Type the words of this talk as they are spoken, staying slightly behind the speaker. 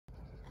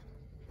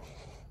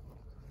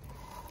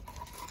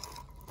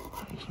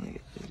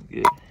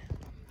good.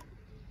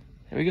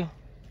 Here we go.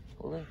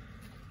 Hold on.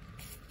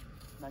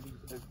 Not gonna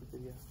post the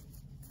video.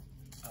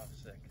 Oh,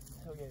 sick.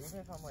 So yeah, even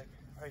if I'm like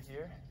right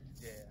here.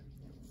 Yeah.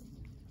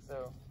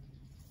 So.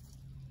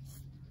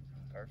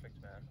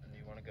 Perfect, man. And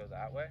you want to go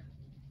that way?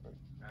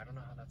 I don't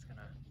know how that's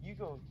gonna. You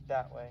go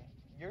that way.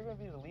 You're gonna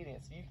be the leading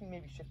it, so you can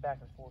maybe shift back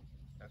and forth.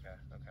 Okay.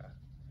 Okay.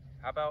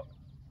 How about?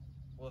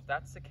 Well, if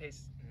that's the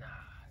case, nah.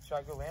 Should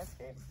I go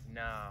landscape?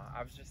 Nah.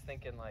 I was just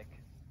thinking, like,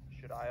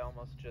 should I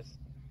almost just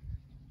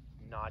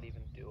not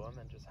even do them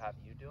and just have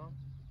you do them?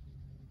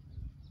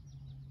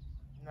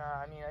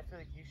 Nah, I mean, I feel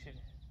like you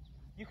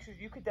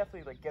could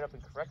definitely like get up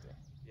and correct it.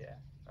 Yeah.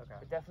 Okay.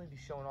 But definitely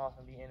be showing off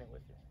and be in it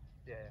with it.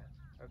 Yeah.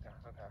 Okay.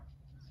 Okay.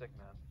 Sick,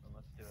 man. Then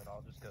let's do it.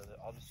 I'll just go.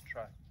 I'll just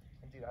try.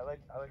 And dude, I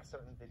like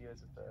certain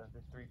videos with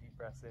the 3 deep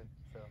breaths in.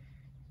 So.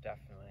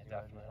 Definitely.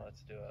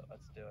 Let's do it.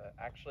 Let's do it.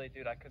 Actually,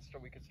 dude,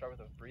 we could start with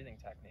a breathing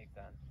technique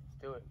then.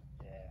 Let's do it.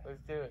 Yeah.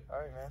 Let's do it. All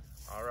right, man.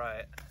 All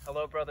right.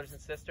 Hello, brothers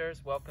and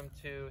sisters. Welcome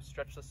to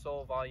Stretch the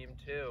Soul Volume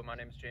 2. My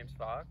name is James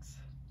Fox.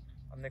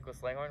 I'm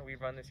Nicholas Langhorn. We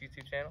run this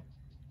YouTube channel.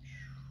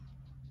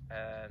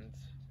 And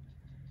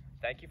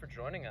thank you for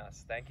joining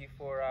us. Thank you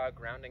for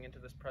grounding into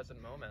this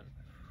present moment.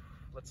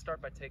 Let's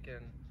start by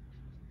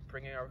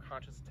bringing our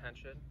conscious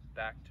attention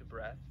back to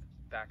breath,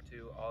 back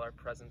to all our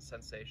present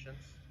sensations,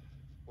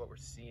 what we're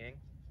seeing,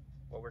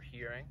 what we're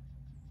hearing,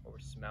 what we're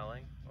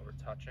smelling, what we're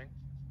touching.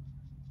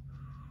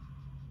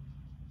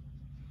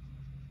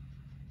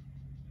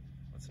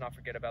 Let's not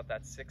forget about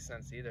that sixth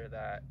sense either,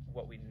 that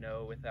what we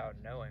know without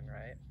knowing,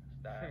 right?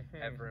 That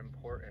ever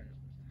important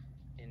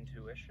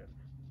intuition.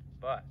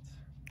 But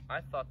I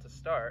thought to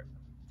start,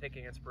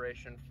 taking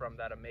inspiration from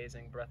that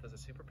amazing Breath as a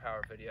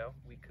Superpower video,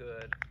 we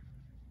could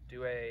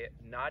do a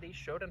Nadi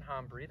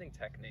Shodhanam breathing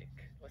technique.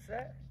 What's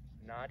that?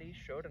 Nadi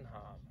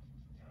Shodhanam.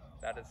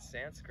 That is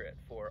Sanskrit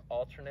for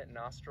alternate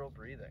nostril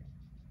breathing.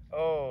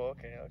 Oh,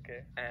 okay,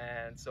 okay.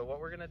 And so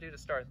what we're gonna do to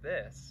start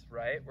this,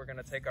 right? We're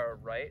gonna take our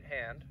right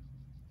hand,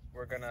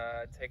 we're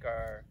gonna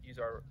use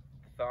our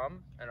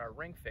thumb and our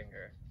ring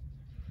finger.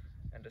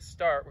 And to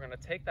start, we're gonna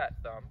take that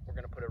thumb, we're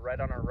gonna put it right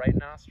on our right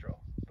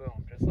nostril.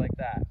 Boom, just like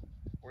that.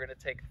 We're gonna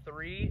take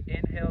 3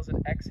 inhales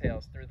and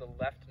exhales through the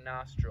left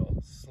nostril,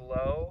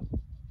 slow,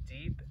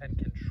 deep, and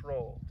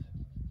controlled.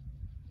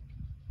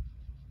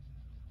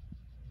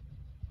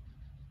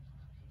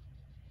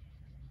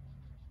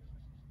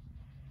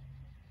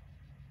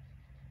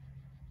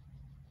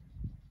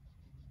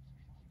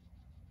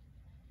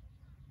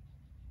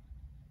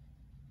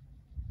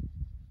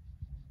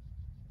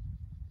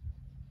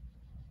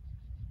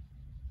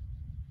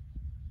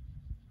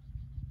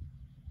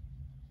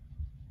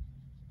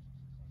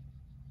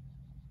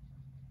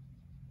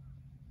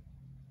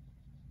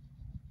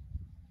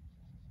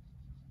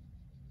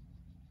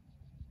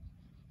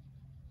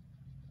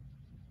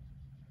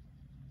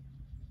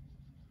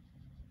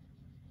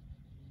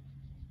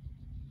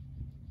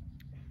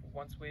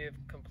 Once we've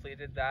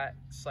completed that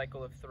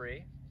cycle of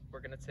 3,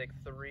 we're going to take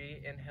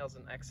 3 inhales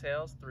and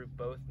exhales through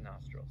both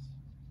nostrils.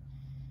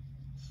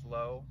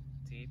 Slow,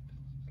 deep,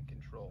 and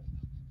controlled.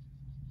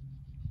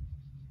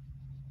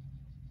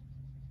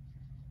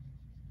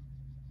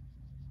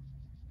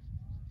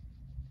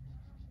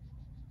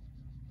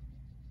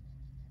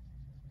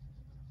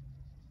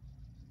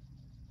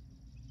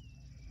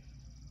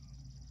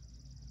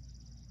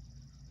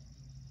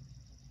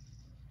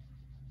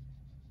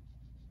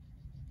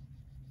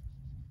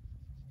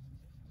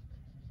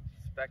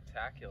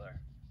 Spectacular.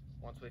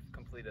 Once we've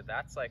completed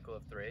that cycle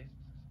of 3,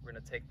 we're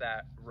going to take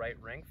that right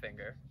ring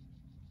finger.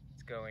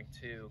 It's going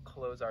to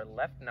close our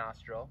left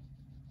nostril,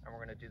 and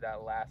we're going to do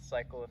that last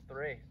cycle of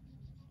 3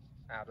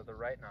 out of the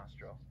right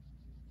nostril.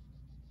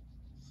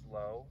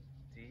 Slow,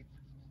 deep,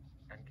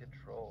 and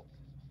controlled.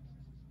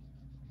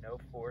 No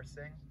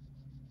forcing,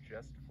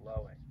 just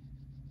flowing.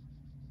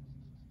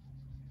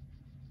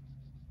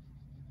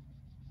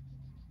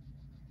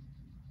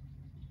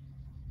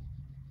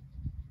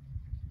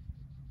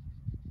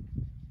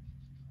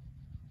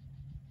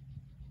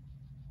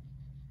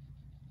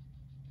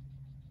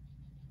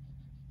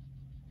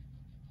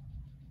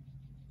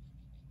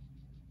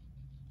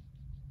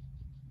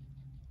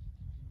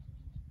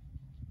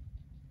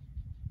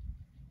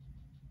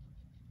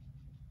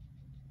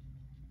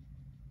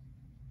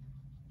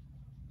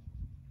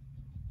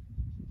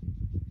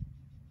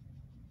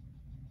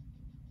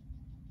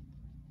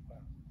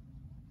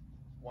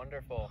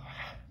 Wonderful.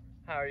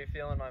 How are you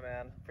feeling, my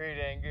man? Pretty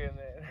dang good,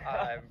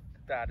 man.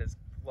 That is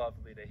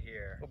lovely to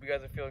hear. Hope you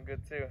guys are feeling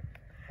good too.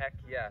 Heck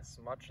yes,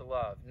 much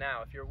love.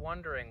 Now, if you're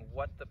wondering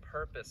what the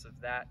purpose of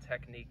that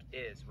technique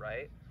is,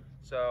 right?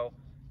 So,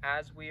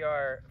 as we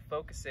are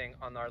focusing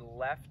on our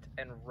left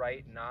and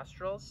right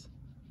nostrils,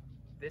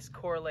 this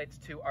correlates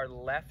to our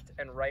left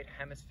and right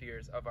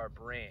hemispheres of our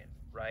brain,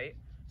 right?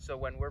 So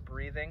when we're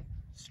breathing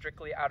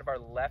strictly out of our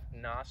left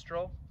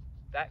nostril,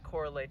 that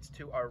correlates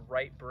to our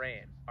right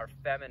brain, our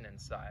feminine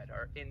side,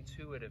 our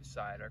intuitive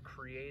side, our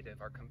creative,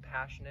 our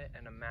compassionate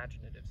and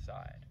imaginative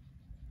side.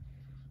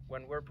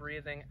 When we're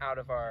breathing out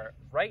of our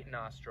right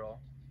nostril,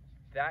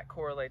 that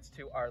correlates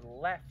to our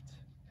left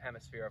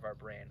hemisphere of our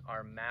brain,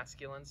 our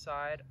masculine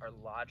side, our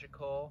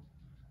logical,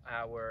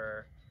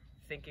 our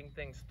thinking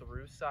things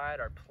through side,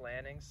 our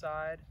planning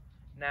side.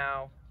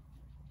 Now,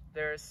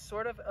 there's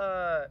sort of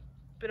a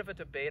bit of a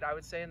debate, I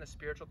would say, in the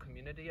spiritual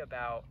community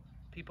about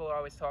people are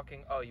always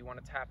talking, oh, you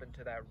want to tap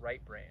into that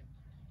right brain.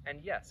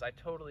 And yes, I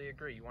totally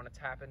agree. You want to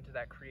tap into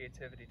that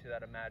creativity, to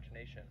that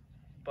imagination.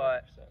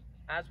 But 100%.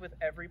 as with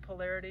every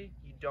polarity,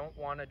 you don't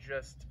want to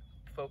just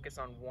focus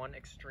on one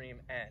extreme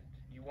end.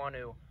 You want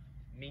to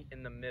meet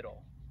in the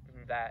middle,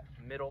 that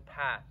middle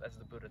path, as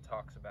the Buddha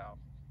talks about,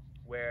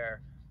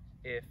 where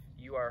if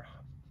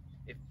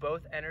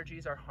both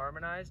energies are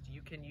harmonized,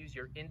 you can use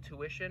your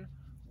intuition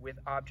with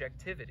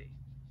objectivity,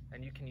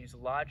 and you can use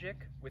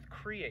logic with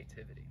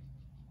creativity.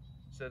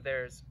 So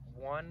there's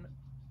one,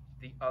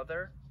 the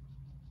other,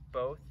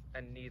 both,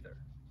 and neither.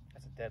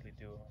 That's a deadly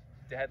duo.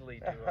 Deadly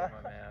duo,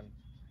 my man.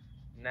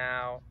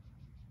 Now,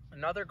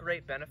 another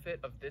great benefit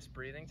of this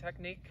breathing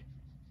technique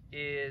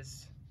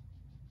is,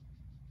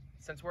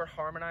 since we're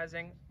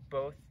harmonizing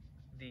both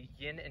the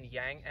yin and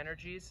yang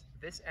energies,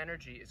 this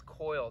energy is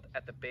coiled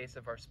at the base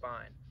of our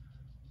spine.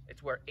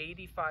 It's where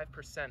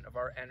 85% of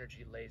our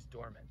energy lays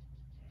dormant.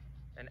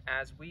 And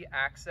as we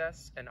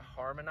access and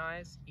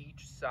harmonize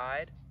each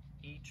side,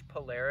 each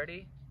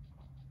polarity,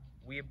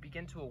 we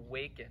begin to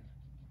awaken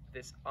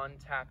this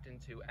untapped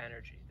into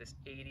energy, this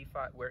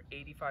 85, where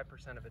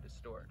 85% of it is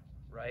stored,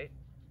 right?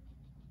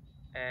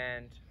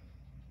 And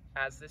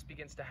as this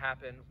begins to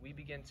happen, we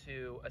begin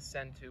to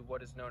ascend to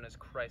what is known as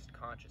Christ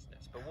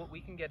consciousness. But we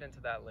can get into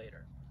that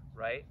later,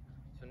 right?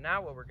 So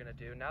now what we're going to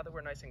do, now that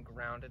we're nice and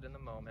grounded in the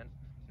moment,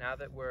 now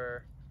that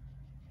we're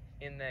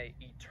in the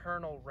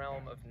eternal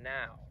realm of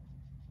now,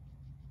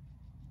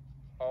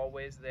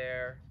 always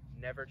there,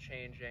 never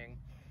changing,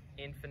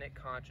 infinite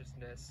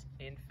consciousness,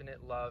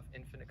 infinite love,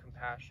 infinite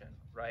compassion,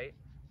 right?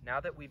 Now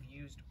that we've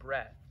used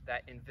breath,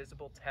 that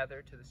invisible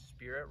tether to the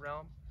spirit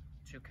realm,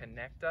 to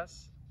connect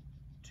us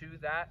to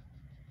that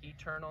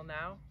eternal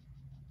now,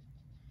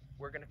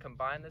 we're going to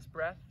combine this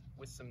breath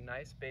with some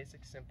nice,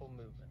 basic, simple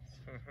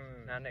movements.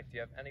 Now, Nick, do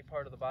you have any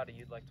part of the body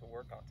you'd like to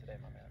work on today,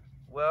 my man?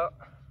 Well,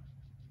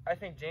 I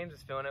think James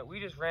is feeling it. We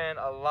just ran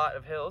a lot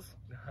of hills.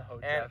 Oh,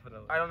 and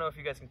definitely. I don't know if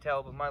you guys can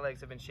tell, but my legs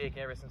have been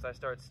shaking ever since I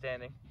started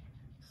standing.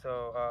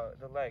 So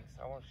the legs,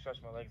 I want to stretch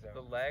my legs out.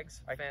 The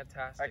legs?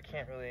 Fantastic. I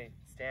can't really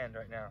stand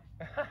right now.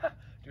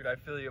 Dude, I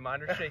feel you.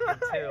 Mine are shaking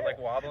too, like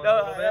wobbling a No,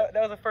 little bit.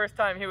 that was the first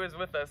time he was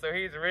with us, so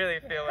he's really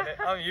feeling it.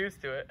 I'm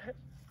used to it.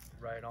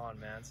 Right on,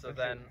 man. So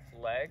then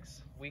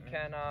legs, we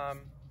can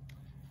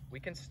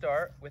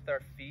start with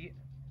our feet.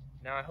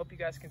 Now I hope you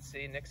guys can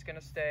see, Nick's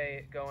gonna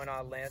stay going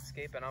on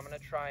landscape, and I'm gonna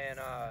try and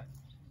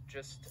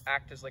just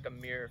act as like a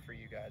mirror for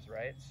you guys,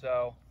 right?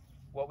 So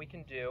what we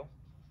can do,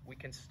 we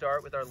can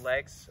start with our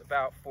legs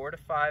about 4 to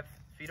 5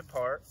 feet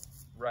apart,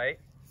 right?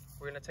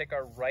 We're gonna take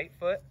our right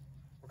foot,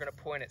 we're gonna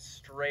point it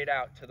straight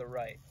out to the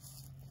right.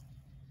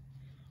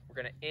 We're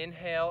gonna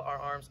inhale, our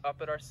arms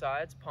up at our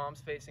sides,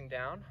 palms facing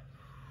down.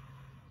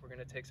 We're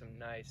gonna take some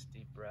nice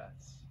deep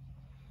breaths.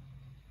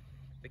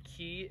 The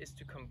key is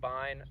to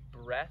combine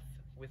breath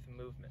with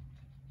movement.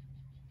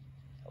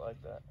 I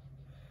like that.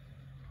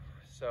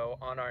 So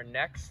on our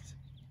next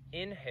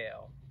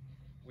inhale,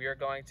 we are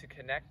going to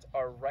connect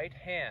our right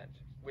hand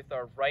with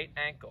our right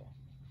ankle.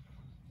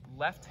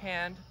 Left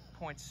hand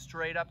points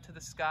straight up to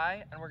the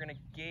sky, and we're going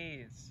to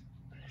gaze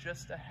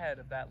just ahead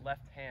of that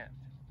left hand.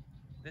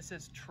 This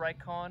is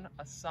Trikon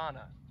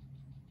Asana,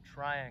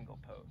 triangle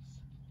pose.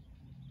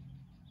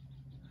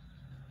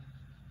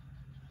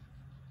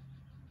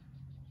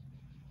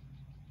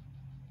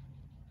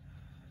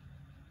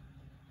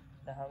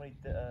 Now, how many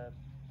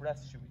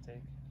breaths should we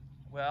take?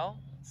 Well,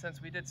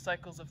 since we did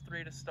cycles of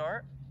 3 to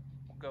start,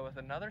 we'll go with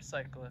another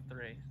cycle of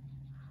 3.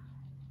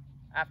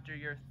 After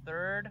your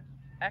third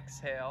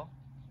exhale,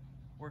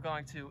 we're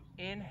going to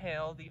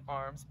inhale the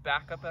arms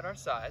back up at our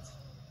sides.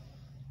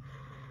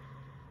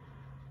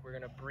 We're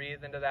going to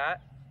breathe into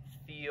that,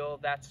 feel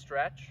that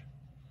stretch,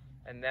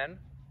 and then,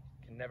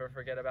 can never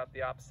forget about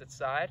the opposite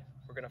side,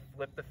 we're going to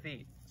flip the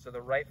feet. So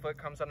the right foot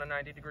comes on a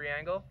 90-degree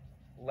angle,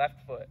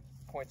 left foot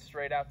points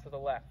straight out to the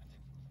left.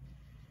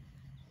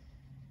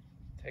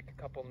 Take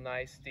a couple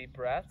nice deep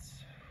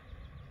breaths.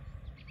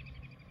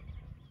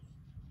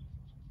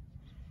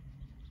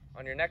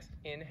 On your next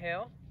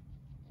inhale,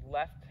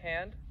 left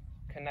hand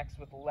connects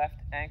with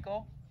left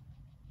ankle.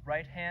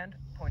 Right hand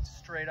points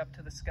straight up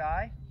to the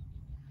sky.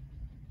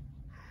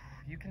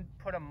 You can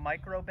put a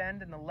micro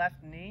bend in the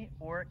left knee,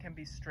 or it can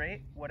be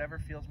straight, whatever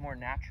feels more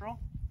natural.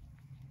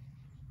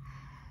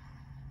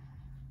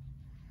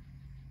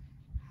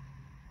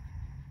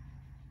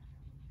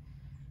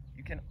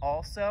 You can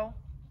also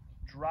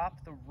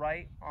drop the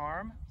right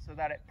arm so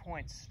that it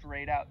points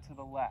straight out to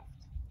the left.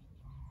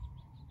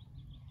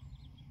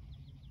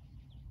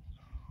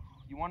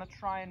 You want to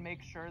try and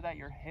make sure that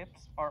your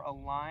hips are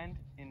aligned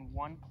in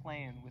one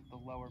plane with the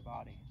lower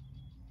body.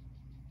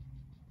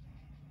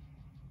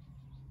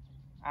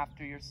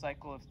 After your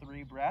cycle of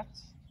 3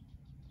 breaths,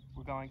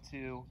 we're going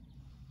to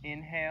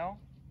inhale,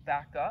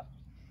 back up,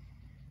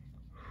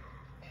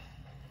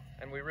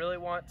 And we really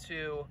want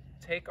to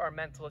take our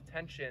mental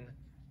attention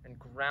and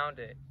ground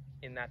it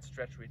in that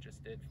stretch we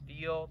just did.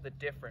 Feel the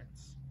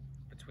difference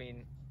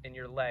in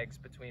your legs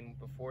between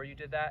before you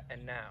did that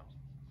and now.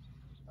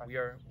 We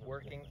are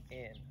working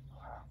in.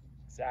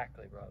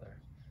 Exactly, brother.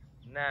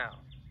 Now,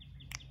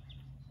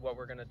 what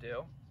we're gonna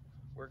do,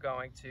 we're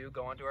going to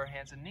go onto our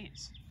hands and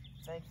knees.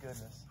 Thank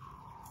goodness.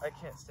 I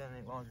can't stand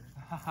any longer.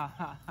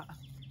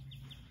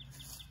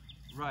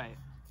 Right.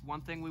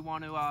 One thing we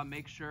want to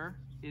make sure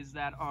is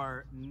that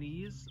our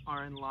knees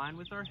are in line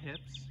with our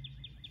hips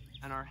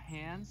and our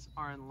hands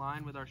are in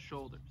line with our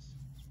shoulders.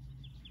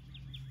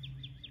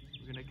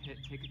 We're going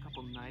to take a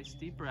couple nice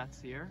deep breaths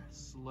here.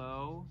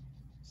 Slow,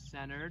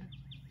 centered,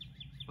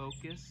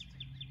 focused.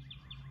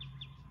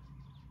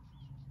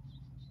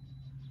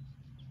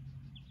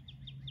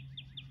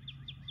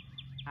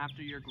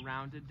 After you're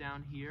grounded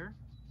down here,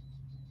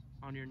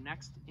 on your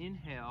next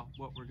inhale,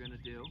 what we're going to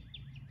do,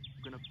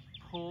 we're going to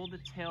pull the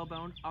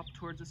tailbone up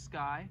towards the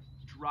sky,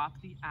 drop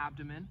the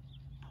abdomen,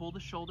 pull the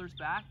shoulders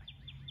back,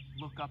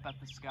 look up at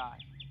the sky.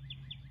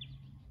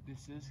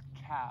 This is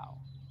cow.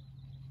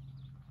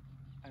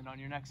 And on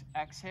your next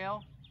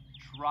exhale,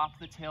 drop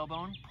the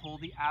tailbone, pull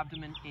the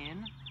abdomen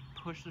in,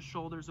 push the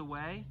shoulders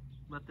away,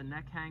 let the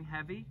neck hang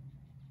heavy,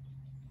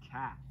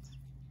 cat.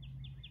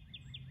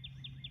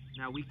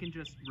 Now we can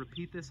just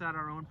repeat this at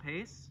our own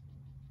pace,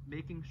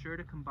 making sure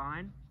to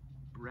combine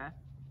breath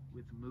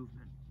with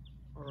movement.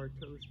 Are our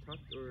toes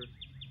tucked or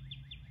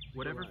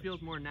whatever relaxed?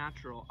 feels more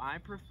natural. I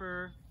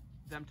prefer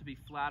them to be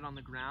flat on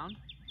the ground,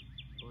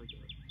 Like that.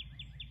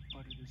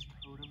 but it is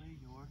totally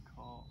your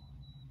call.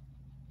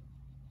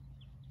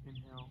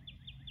 Inhale,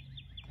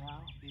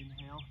 cow.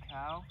 Inhale,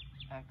 cow.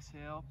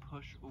 Exhale,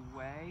 push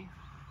away,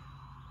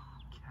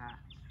 cat.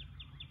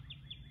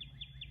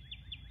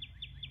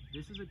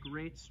 This is a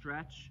great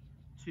stretch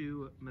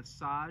to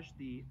massage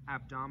the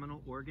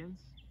abdominal organs,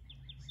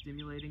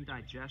 stimulating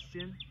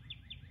digestion,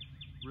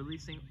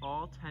 releasing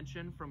all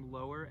tension from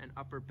lower and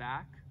upper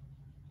back,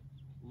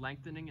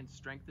 lengthening and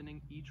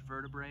strengthening each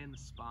vertebrae in the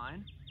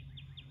spine.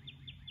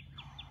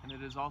 And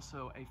it is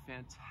also a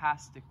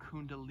fantastic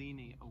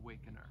Kundalini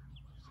awakener.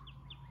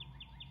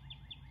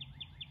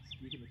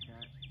 Speaking of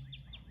cat.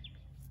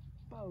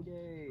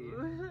 Bogey!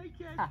 I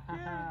can't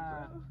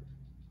cat, bro.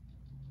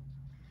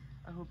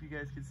 I hope you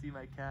guys can see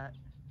my cat.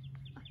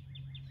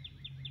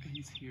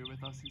 He's here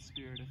with us in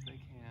spirit if they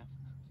can't.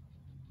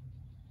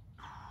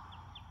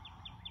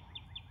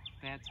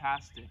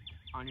 Fantastic.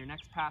 On your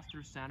next pass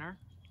through center,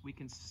 we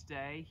can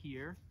stay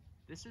here.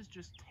 This is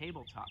just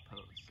tabletop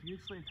pose. Can you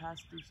explain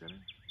pass through center?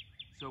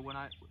 So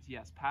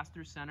yes, pass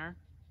through center,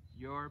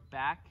 your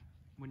back,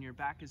 when your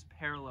back is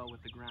parallel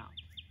with the ground.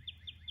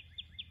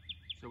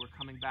 So we're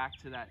coming back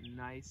to that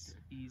nice,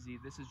 easy,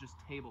 this is just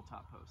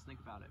tabletop pose. Think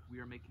about it. We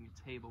are making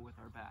a table with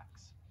our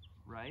backs,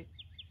 right?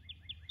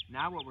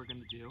 Now what we're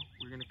gonna do,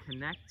 we're gonna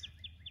connect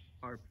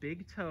our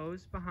big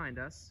toes behind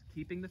us,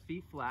 keeping the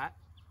feet flat.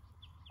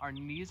 Our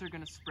knees are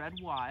gonna spread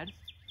wide.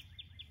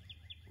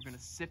 We're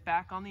gonna sit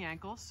back on the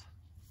ankles.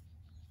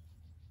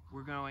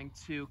 We're going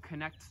to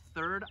connect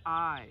third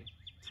eye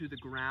to the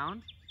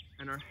ground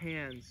and our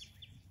hands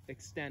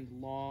extend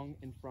long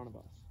in front of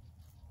us.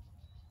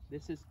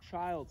 This is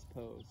child's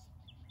pose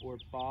or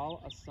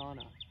bal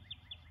asana.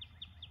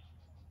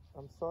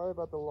 I'm sorry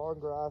about the long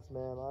grass,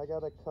 man. I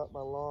gotta cut my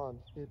lawn.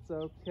 It's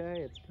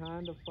okay, it's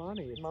kind of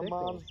funny. It My tickles.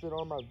 mom's been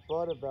on my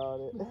butt about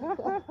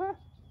it.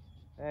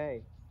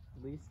 Hey,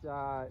 at least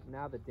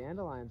now the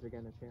dandelions are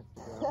getting a chance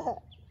to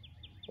grow.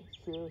 That's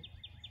true.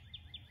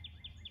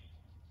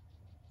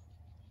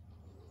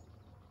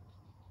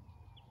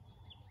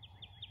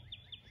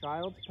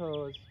 Child's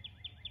pose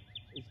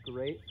is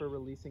great for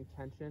releasing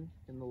tension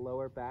in the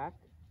lower back,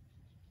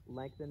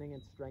 lengthening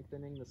and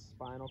strengthening the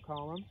spinal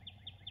column.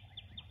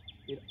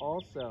 It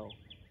also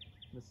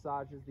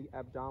massages the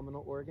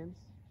abdominal organs,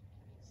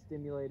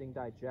 stimulating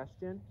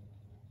digestion,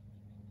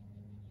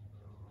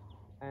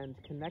 and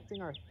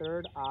connecting our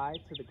third eye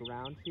to the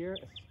ground here,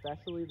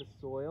 especially the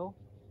soil,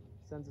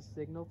 sends a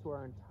signal to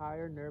our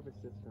entire nervous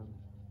system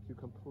to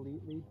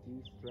completely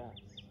de-stress.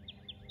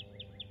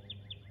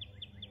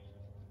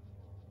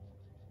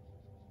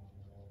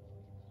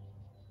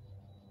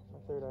 My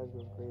third eye's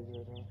going crazy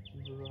right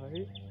now.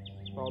 Right?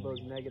 All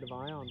those negative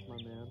ions, my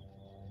man.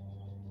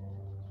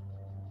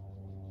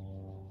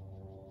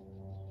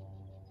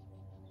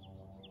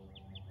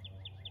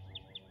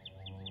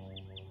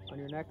 On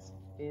your next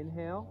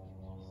inhale,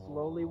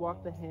 slowly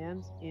walk the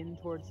hands in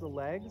towards the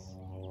legs.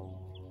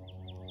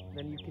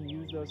 Then you can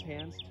use those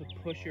hands to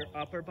push your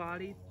upper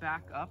body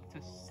back up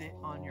to sit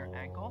on your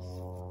ankles.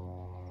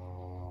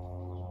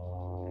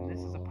 And this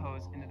is a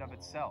pose in and of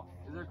itself.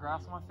 Is there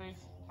grass on my face?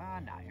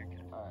 Nah, you're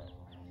good. Alright.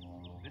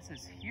 This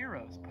is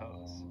hero's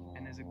pose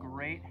and is a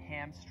great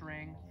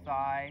hamstring,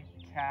 thigh,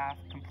 calf,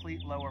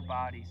 complete lower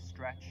body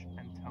stretch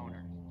and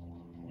toner.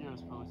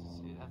 Hero's pose,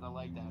 I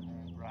like that,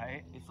 man.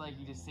 Right? It's like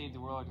you just saved the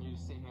world and you're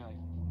just sitting here like,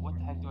 what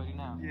the heck do I do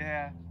now?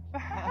 Yeah.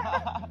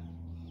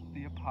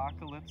 The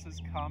apocalypse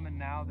has come and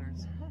now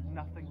there's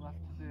nothing left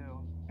to do.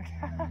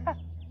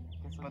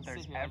 Guess So but we sit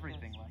there's here like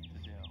everything this. left to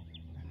do.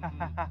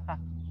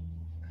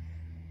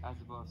 As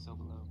above, so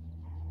below.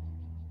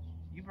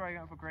 You brought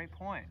up a great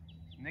point.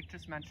 Nick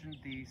just mentioned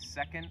the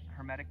second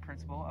hermetic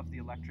principle of the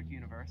electric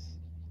universe,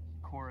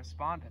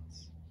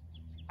 correspondence.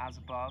 As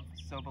above,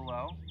 so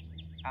below.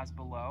 As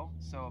below,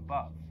 so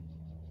above.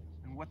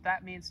 And what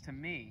that means to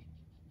me,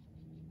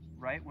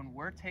 right, when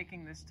we're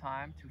taking this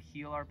time to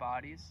heal our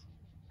bodies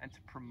and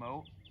to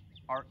promote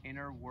our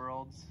inner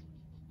world's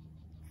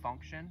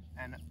function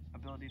and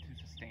ability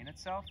to sustain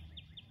itself,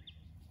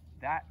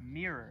 that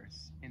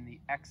mirrors in the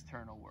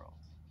external world.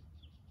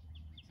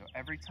 So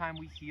every time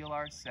we heal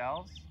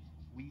ourselves,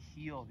 we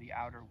heal the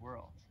outer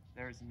world.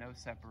 There is no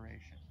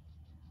separation.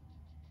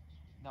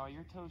 Now, are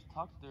your toes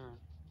tucked or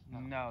no?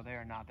 No, they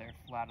are not. They're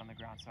flat on the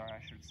ground. Sorry,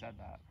 I should have said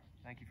that.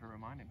 Thank you for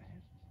reminding me.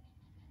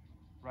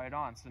 Right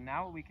on. So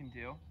now what we can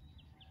do,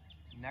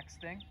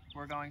 next thing,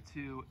 we're going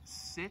to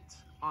sit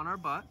on our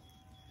butt,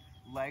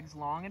 legs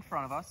long in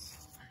front of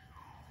us.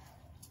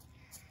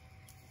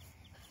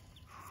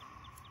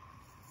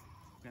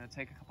 We're going to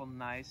take a couple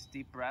nice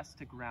deep breaths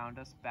to ground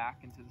us back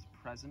into this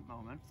present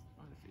moment.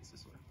 I'm going to face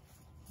this way.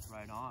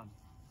 Right on.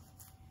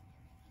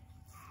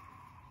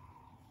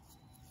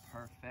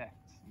 Perfect.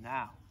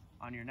 Now,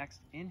 on your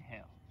next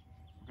inhale,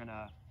 we're going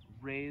to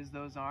raise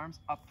those arms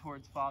up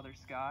towards Father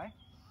Sky.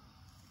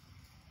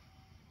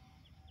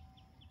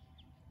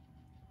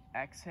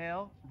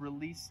 Exhale,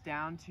 release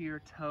down to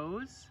your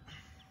toes.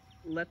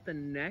 Let the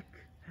neck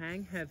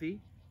hang heavy.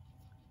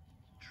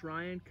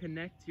 Try and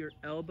connect your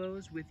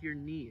elbows with your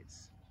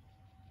knees.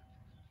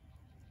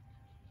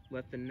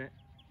 Let the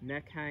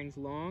neck hangs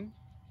long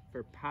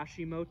for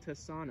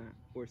Paschimottanasana,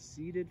 or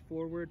seated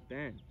forward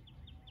bend.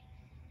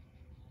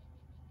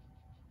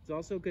 It's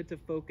also good to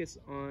focus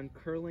on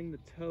curling the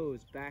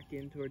toes back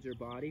in towards your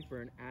body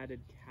for an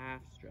added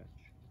calf stretch.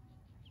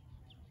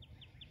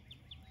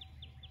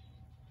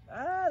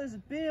 Ah, there's a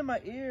bee in my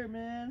ear,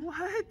 man.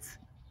 What?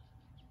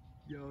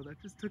 Yo,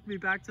 that just took me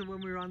back to when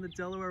we were on the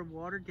Delaware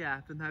Water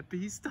Gap and that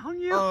bee stung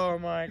you. Oh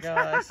my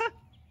gosh.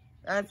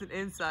 That's an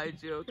inside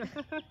joke.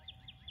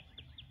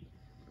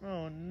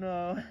 Oh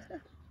no.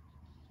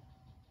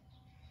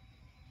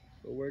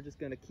 But we're just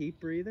gonna keep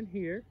breathing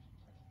here.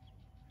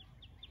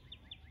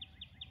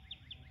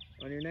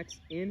 On your next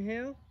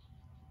inhale,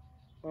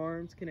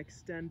 arms can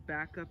extend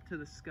back up to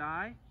the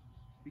sky.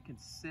 We can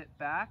sit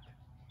back.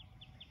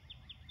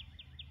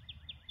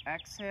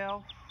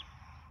 Exhale,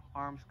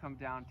 arms come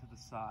down to the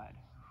side.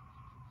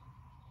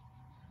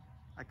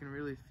 I can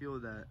really feel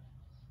that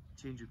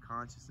change of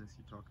consciousness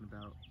you're talking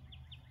about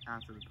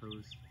after the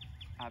pose.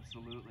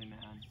 Absolutely,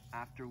 man.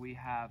 After we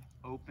have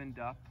opened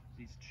up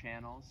these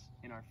channels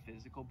in our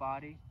physical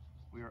body,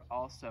 we are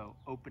also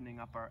opening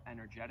up our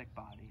energetic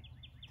body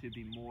to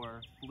be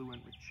more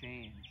fluent with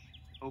change,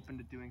 open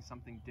to doing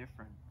something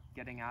different,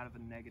 getting out of a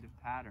negative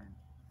pattern.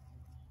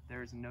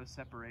 There is no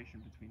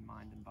separation between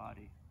mind and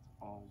body. It's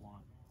all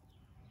one.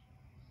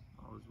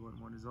 All is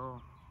one, one is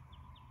all.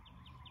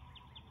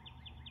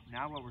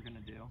 Now what we're gonna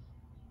do,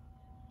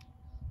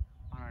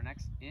 on our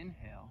next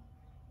inhale,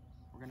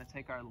 we're gonna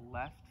take our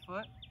left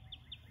foot,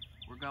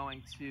 we're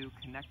going to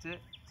connect it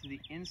to the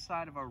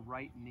inside of our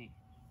right knee.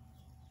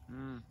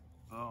 Boom.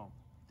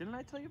 Didn't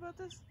I tell you about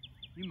this?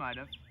 You might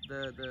have.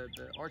 The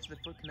arch of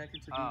the foot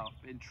connected to the... Oh,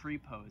 in tree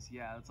pose,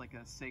 yeah. It's like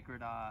a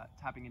sacred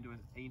tapping into an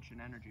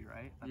ancient energy,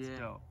 right? That's Yeah.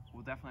 dope.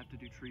 We'll definitely have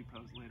to do tree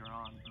pose later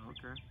on.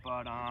 Okay.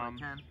 But If I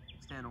can,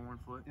 stand on one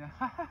foot. Yeah.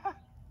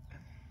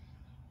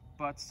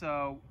 But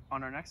so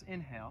on our next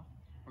inhale,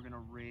 we're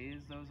gonna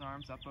raise those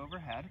arms up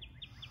overhead.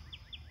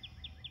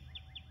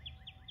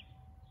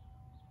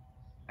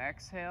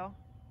 Exhale,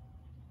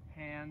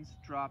 hands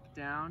drop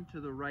down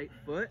to the right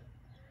foot.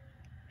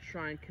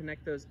 Try and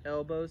connect those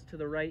elbows to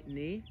the right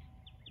knee.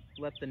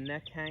 Let the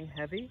neck hang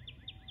heavy.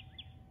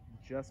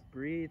 Just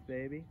breathe,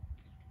 baby.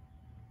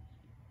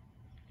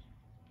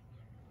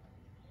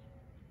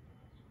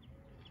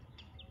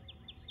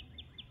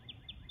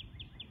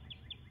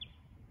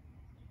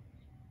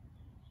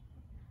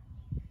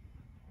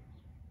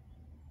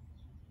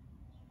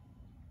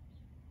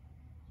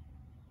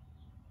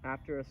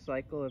 After a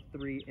cycle of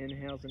 3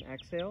 inhales and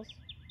exhales,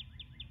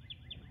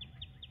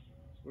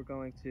 we're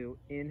going to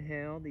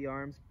inhale the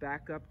arms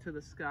back up to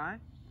the sky.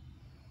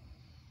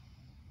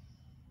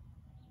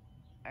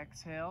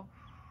 Exhale,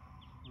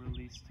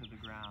 release to the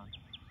ground.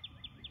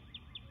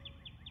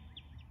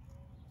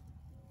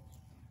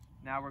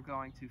 Now we're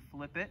going to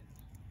flip it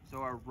so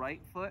our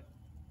right foot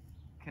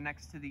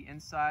connects to the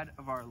inside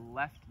of our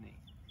left knee.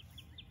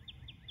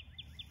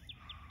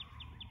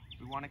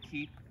 We want to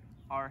keep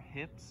our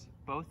hips,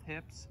 both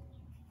hips,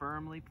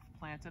 firmly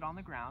planted on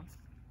the ground.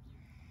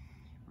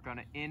 We're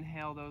going to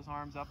inhale those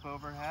arms up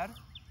overhead.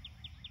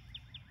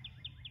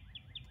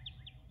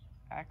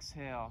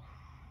 Exhale,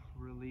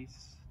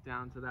 release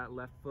down to that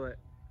left foot.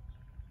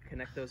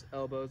 Connect those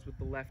elbows with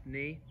the left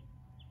knee.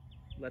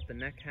 Let the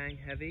neck hang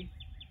heavy.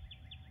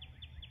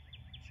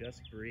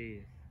 Just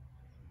breathe.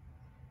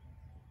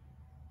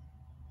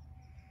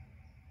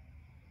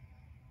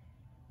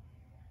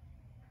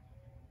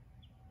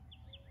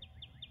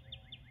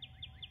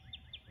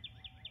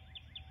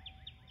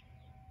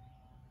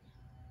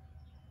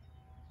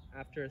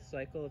 After a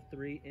cycle of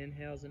 3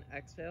 inhales and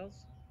exhales,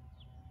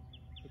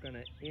 we're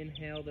going to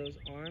inhale those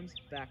arms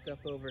back up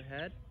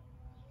overhead.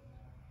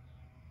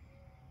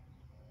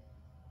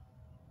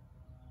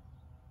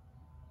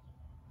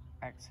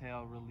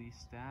 Exhale,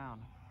 release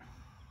down.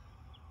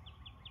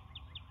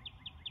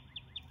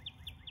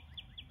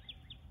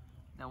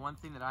 Now, one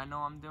thing that I know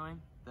I'm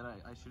doing that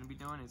I shouldn't be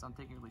doing is I'm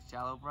taking really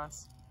shallow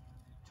breaths.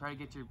 Try to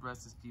get your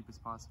breaths as deep as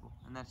possible,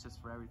 and that's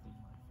just for everything in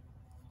life.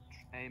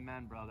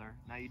 Amen, brother.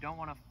 Now, you don't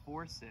want to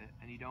force it,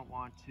 and you don't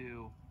want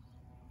to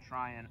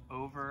try and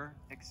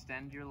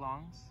overextend your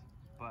lungs,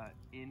 but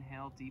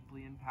inhale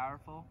deeply and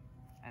powerful,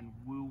 and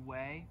wu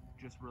wei,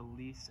 just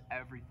release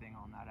everything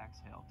on that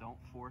exhale. Don't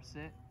force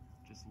it,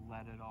 just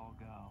let it all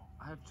go.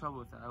 I have trouble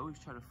with that. I always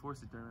try to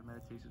force it during my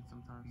meditation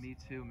sometimes. Me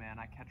too, man.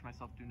 I catch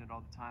myself doing it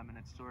all the time, and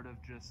it's sort of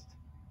just,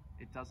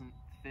 it doesn't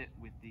fit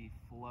with the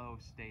flow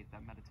state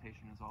that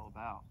meditation is all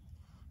about.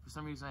 For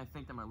some reason, I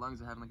think that my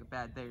lungs are having like a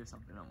bad day or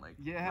something. I'm like,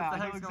 yeah, I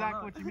know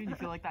exactly what you mean. You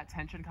feel like that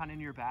tension kind of in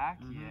your back?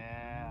 Mm-hmm.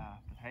 Yeah,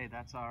 but hey,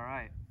 that's all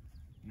right.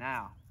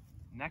 Now,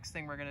 next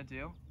thing we're gonna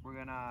do, we're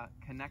gonna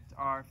connect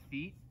our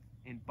feet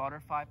in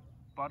butterfly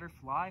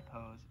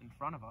pose in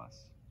front of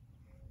us.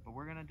 But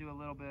we're gonna do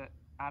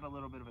add a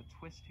little bit of a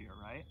twist here,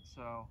 right?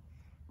 So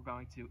we're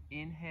going to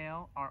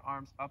inhale our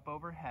arms up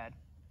overhead.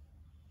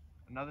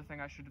 Another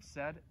thing I should have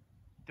said,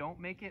 don't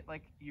make it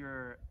like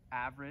your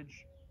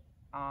average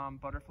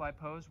butterfly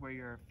pose where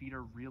your feet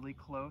are really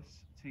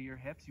close to your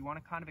hips. You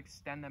want to kind of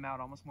extend them out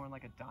almost more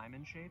like a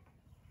diamond shape.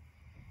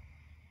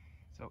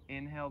 So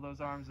inhale those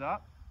arms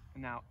up,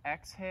 and now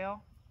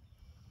exhale.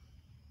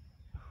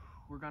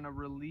 We're going to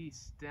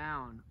release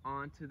down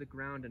onto the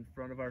ground in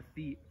front of our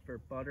feet for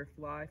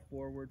butterfly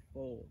forward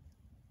fold.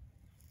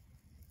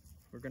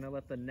 We're going to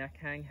let the neck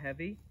hang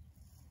heavy,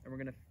 and we're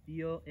going to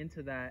feel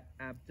into that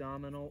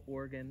abdominal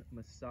organ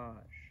massage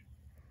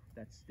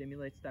that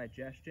stimulates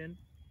digestion,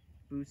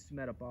 boosts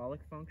metabolic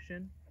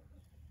function,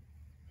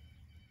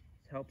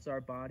 helps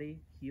our body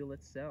heal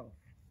itself.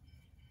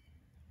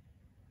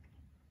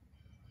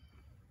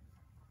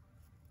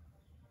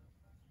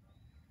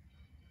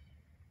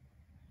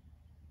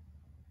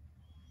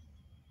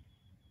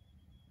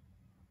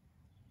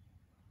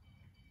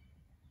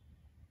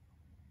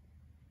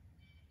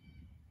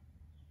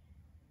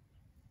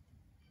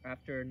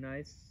 After a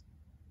nice,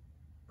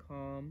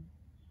 calm,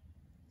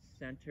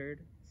 centered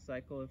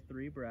cycle of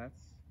 3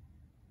 breaths,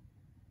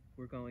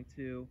 we're going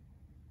to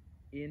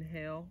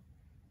inhale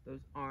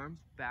those arms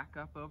back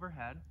up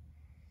overhead.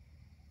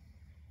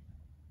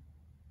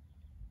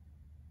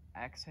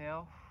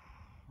 Exhale,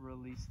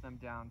 release them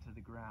down to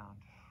the ground.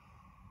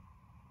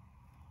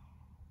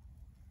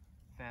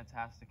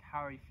 Fantastic. How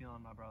are you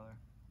feeling, my brother?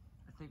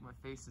 I think my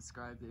face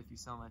described it if you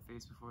saw my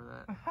face before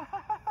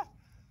that.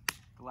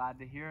 Glad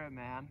to hear it,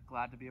 man.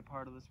 Glad to be a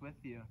part of this with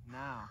you.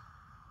 Now,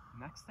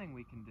 next thing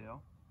we can do,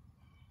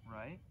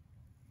 right?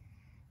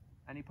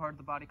 Any part of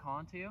the body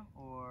calling to you,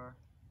 or?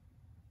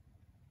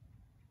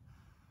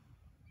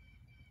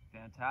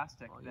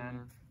 Fantastic.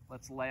 Then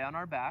let's lay on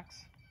our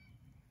backs.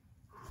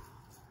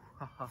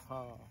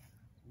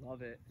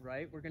 Love it,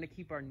 right? We're gonna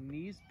keep our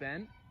knees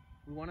bent.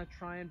 We wanna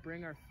try and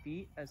bring our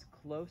feet as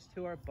close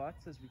to our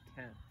butts as we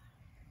can.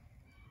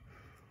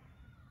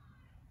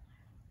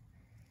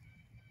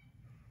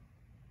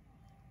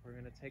 We're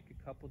gonna take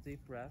a couple deep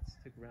breaths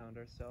to ground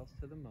ourselves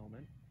to the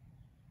moment.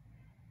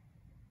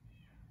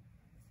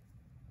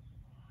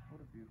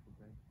 What a beautiful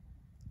day.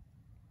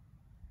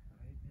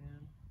 Right,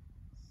 man?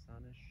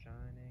 Sun is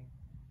shining,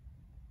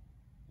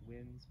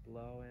 wind's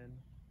blowing,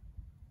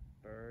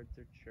 birds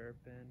are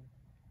chirping,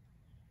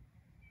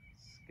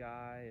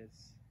 sky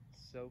is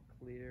so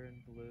clear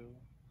and blue.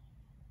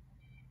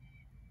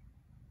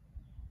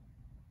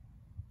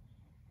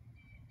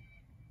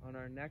 On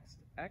our next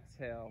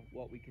exhale,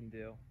 what we can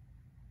do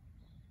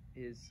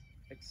is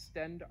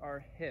extend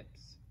our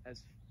hips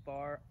as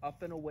far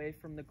up and away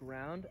from the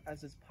ground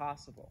as is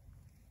possible.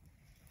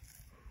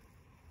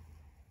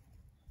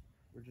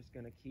 We're just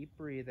going to keep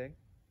breathing.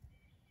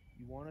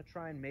 You want to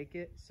try and make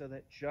it so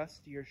that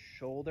just your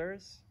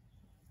shoulders,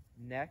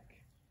 neck,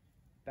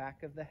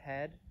 back of the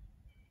head,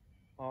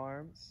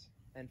 arms,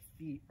 and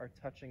feet are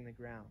touching the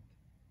ground.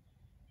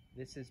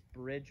 This is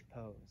bridge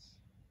pose.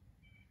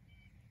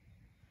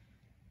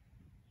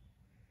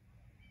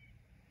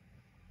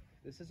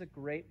 This is a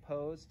great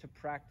pose to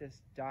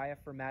practice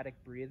diaphragmatic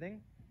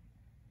breathing,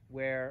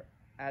 where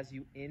as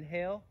you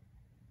inhale,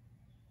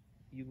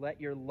 you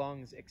let your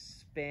lungs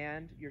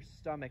expand your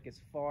stomach as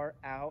far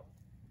out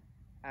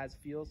as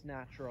feels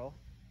natural.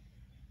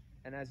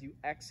 And as you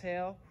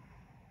exhale,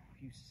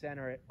 you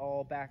center it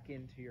all back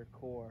into your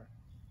core.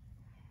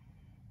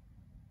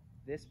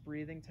 This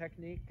breathing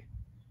technique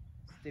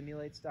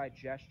stimulates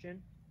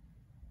digestion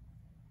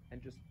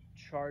and just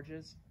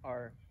charges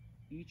our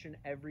each and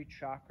every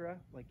chakra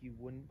like you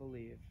wouldn't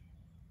believe.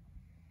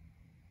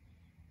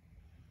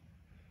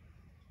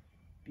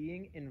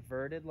 Being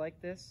inverted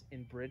like this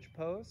in bridge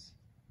pose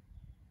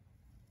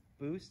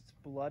boosts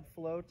blood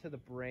flow to the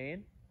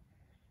brain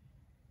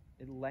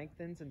It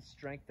lengthens and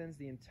strengthens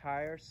the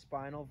entire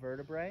spinal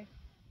vertebrae.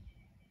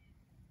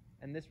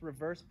 And this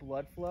reverse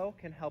blood flow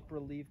can help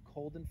relieve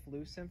cold and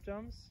flu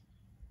symptoms,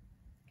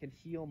 can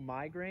heal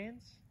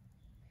migraines,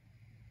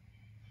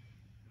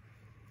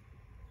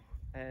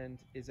 and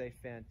is a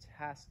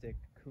fantastic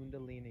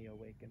Kundalini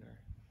awakener.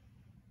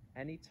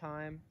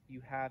 Anytime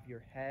you have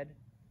your head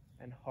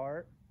and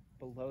heart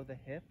below the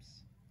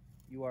hips,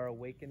 you are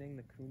awakening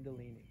the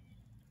Kundalini.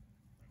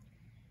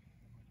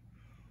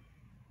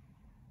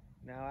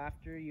 Now,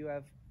 after you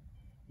have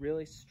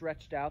really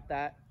stretched out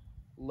that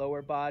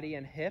lower body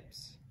and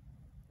hips,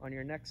 on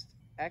your next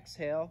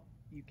exhale,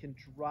 you can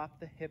drop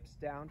the hips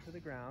down to the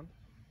ground.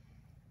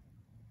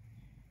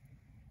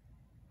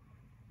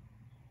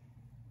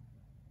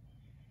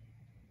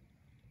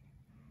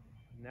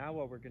 Now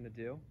what we're going to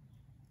do,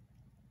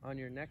 on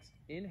your next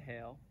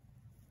inhale,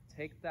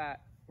 take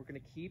that, we're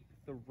going to keep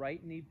the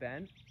right knee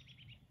bent,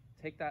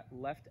 take that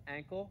left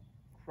ankle,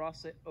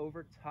 cross it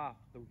over top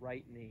the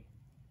right knee.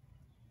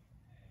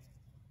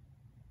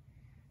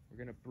 We're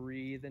going to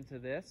breathe into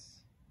this.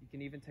 You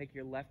can even take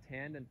your left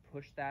hand and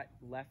push that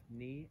left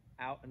knee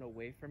out and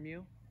away from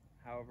you,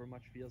 however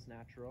much feels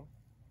natural.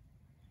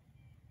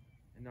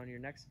 And on your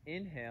next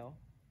inhale,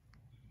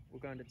 we're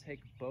going to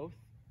take both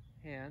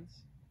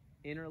hands,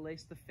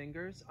 interlace the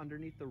fingers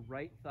underneath the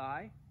right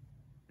thigh,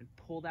 and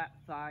pull that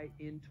thigh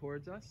in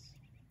towards us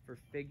for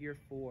figure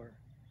 4.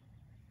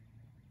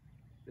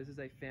 This is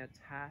a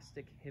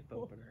fantastic hip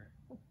opener.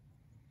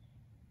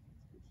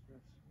 Good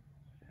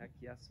stretch. Heck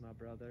yes, my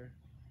brother.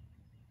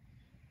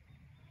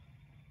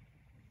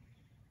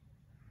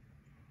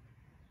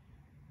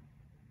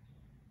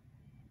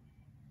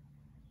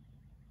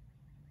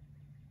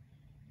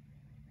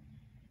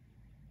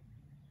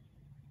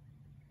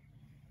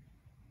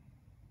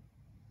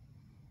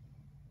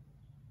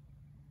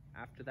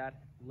 After that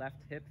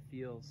left hip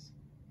feels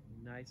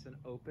nice and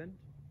open,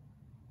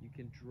 you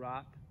can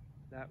drop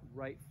that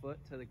right foot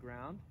to the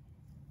ground.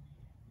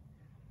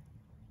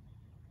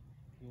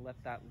 You can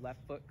let that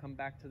left foot come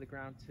back to the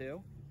ground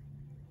too.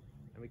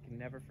 And we can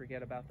never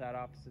forget about that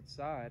opposite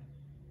side.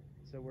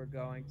 So we're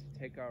going to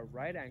take our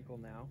right ankle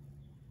now,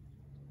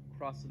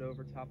 cross it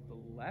over top the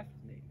left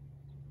knee.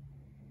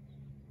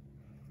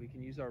 We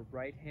can use our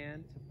right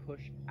hand to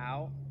push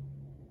out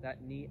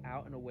that knee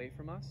out and away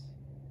from us.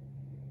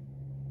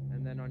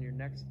 And then on your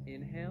next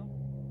inhale,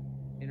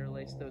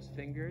 interlace those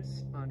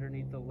fingers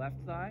underneath the left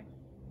thigh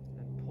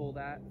and pull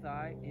that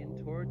thigh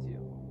in towards you.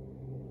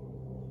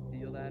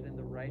 Feel that in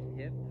the right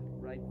hip,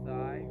 right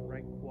thigh,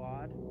 right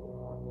quad,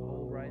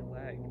 whole right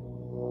leg.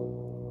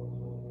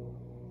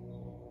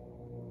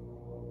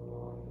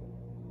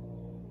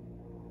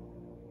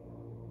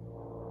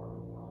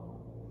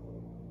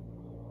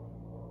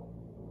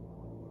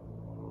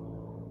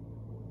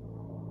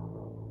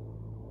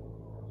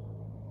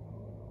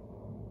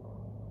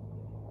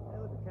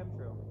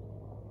 Chemtrail.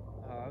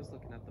 Oh, I was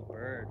looking at the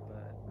bird,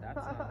 but that's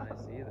not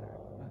nice either.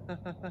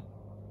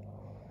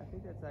 I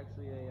think that's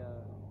actually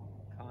a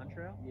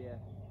Contrail? yeah.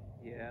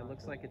 Yeah, it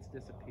looks like it's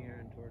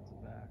disappearing towards the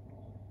back.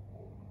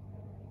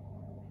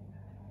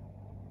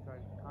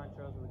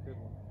 Contrails are the good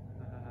one.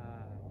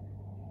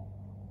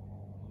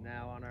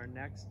 Now on our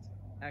next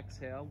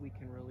exhale, we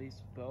can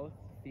release both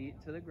feet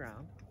to the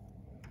ground.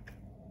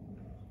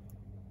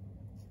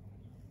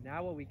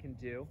 Now what we can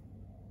do,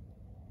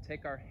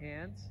 take our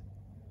hands,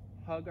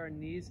 hug our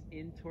knees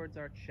in towards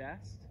our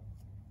chest,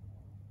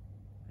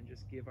 and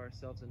just give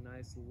ourselves a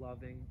nice,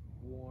 loving,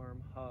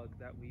 warm hug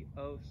that we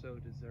oh so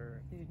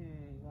deserve.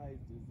 I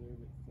deserve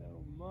it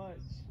so much.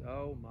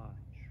 So much.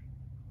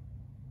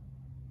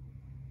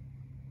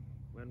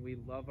 When we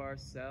love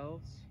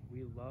ourselves,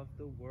 we love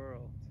the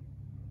world.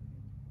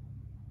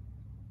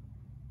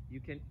 You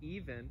can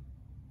even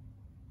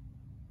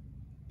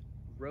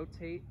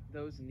rotate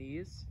those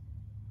knees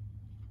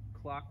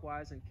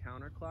clockwise and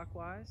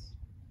counterclockwise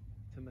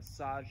to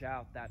massage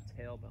out that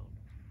tailbone.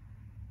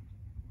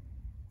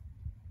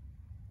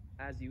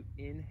 As you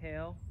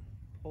inhale,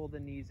 pull the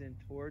knees in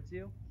towards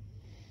you.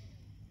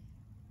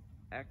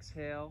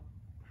 Exhale,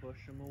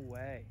 push them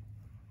away.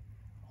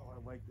 Oh,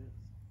 I like this.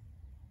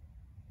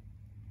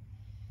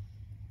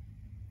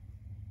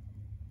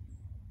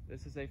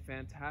 This is a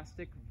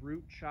fantastic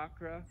root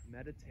chakra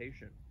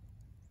meditation.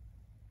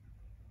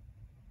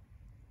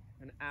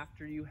 And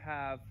after you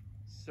have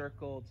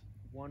circled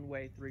one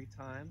way 3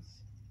 times,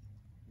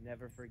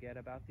 never forget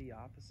about the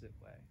opposite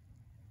way.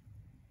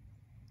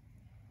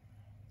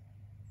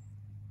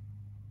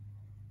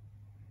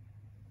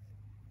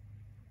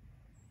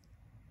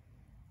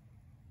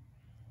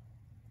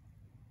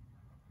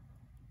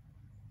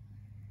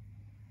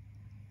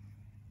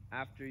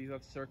 After you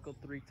have circled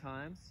 3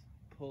 times,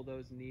 pull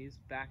those knees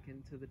back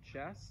into the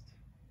chest.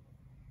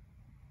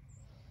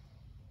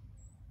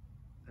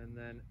 And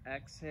then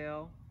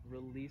exhale,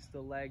 release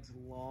the legs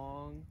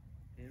long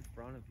in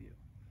front of you.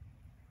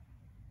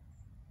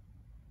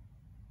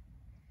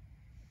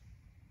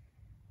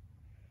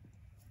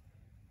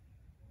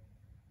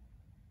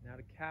 Now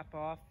to cap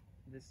off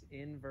this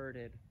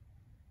inverted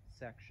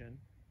section,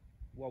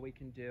 what we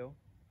can do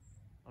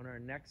On our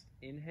next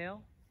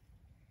inhale,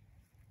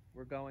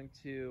 we're going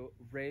to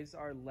raise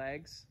our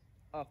legs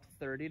up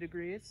 30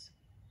 degrees,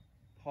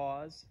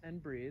 pause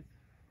and breathe.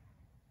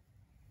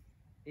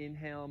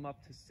 Inhale them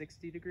up to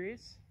 60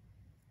 degrees,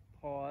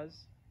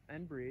 pause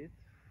and breathe.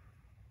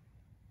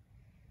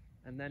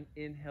 And then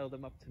inhale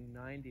them up to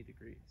 90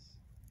 degrees.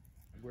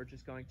 And we're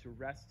just going to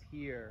rest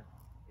here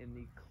in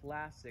the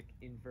classic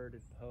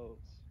inverted pose.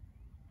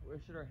 Where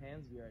should our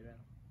hands be right now?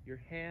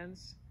 Your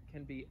hands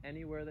can be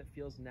anywhere that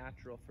feels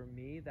natural. For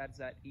me, that's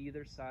at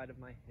either side of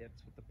my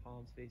hips with the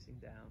palms facing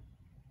down.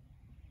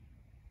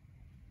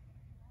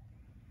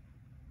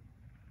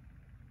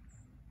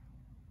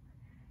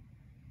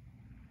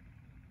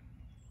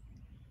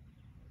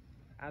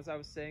 As I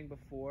was saying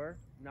before,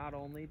 not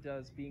only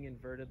does being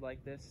inverted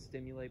like this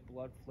stimulate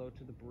blood flow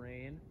to the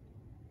brain,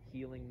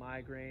 healing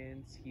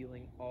migraines,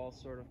 healing all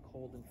sort of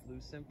cold and flu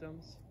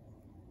symptoms,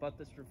 but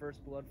this reverse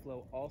blood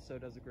flow also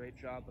does a great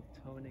job of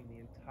toning the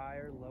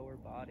entire lower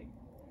body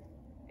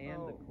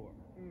and the core.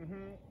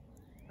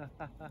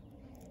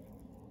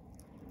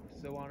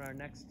 So on our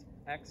next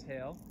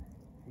exhale,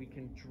 we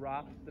can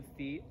drop the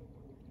feet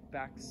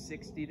back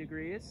 60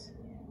 degrees,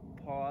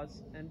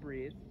 pause and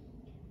breathe.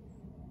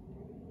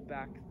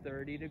 Back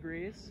 30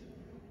 degrees,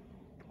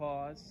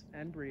 pause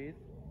and breathe.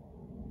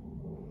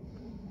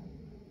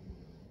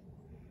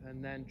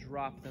 And then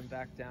drop them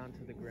back down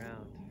to the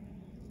ground.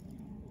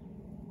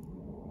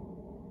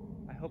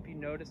 I hope you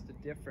noticed a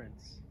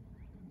difference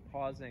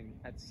pausing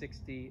at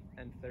 60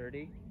 and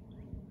 30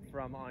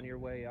 from on your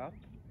way up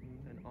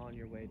and on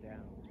your way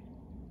down.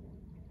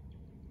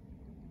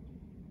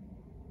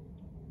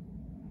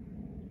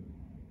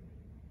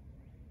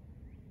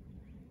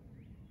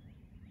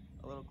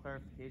 A little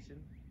clarification,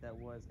 that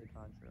was a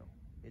contrail.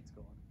 It's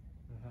gone.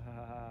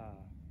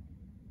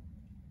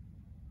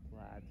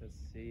 Glad to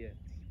see it.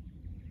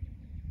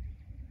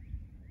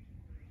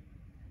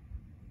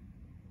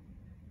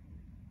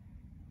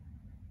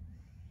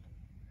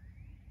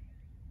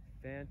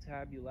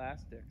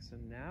 Fantabulastic. So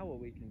now what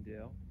we can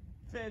do...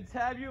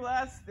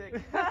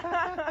 Fantabulastic!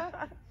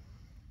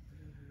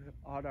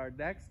 On our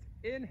next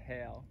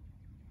inhale,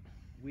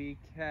 we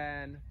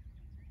can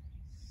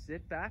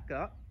sit back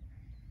up.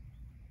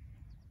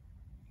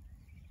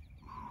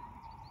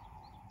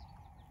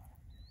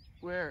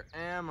 Where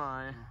am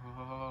I?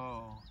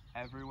 Oh,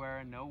 everywhere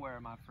and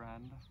nowhere, my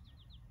friend.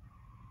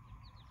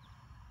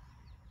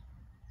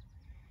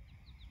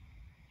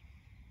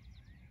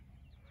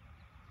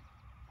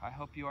 I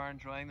hope you are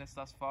enjoying this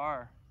thus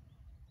far,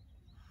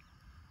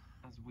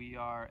 as we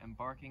are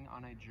embarking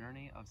on a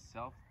journey of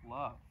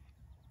self-love.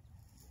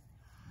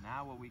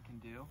 Now what we can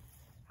do,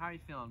 how are you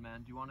feeling,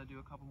 man? Do you want to do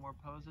a couple more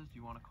poses? Do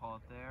you want to call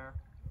it there?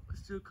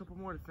 Let's do a couple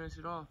more to finish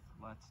it off.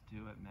 Let's do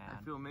it, man.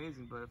 I feel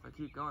amazing, but if I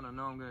keep going, I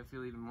know I'm going to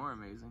feel even more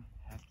amazing.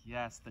 Heck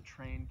yes, the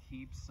train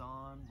keeps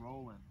on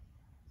rolling.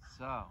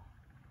 So,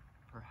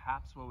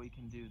 perhaps what we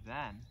can do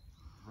then,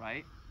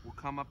 right, we'll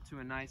come up to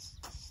a nice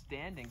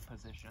standing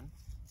position.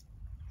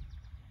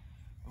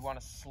 We want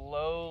to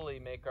slowly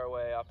make our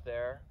way up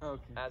there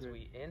as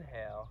we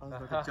inhale. I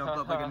was about to jump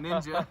up like a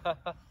ninja.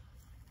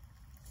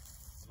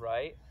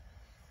 Right?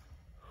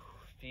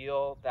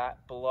 Feel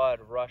that blood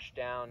rush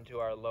down to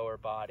our lower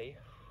body.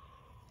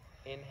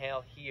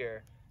 Inhale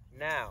here.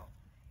 Now,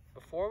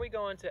 before we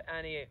go into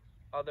any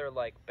other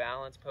like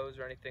balance pose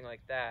or anything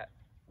like that,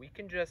 we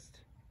can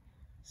just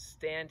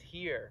stand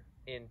here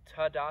in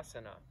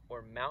Tadasana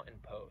or mountain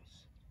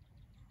pose.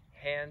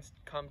 Hands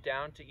come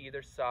down to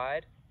either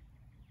side,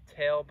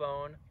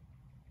 tailbone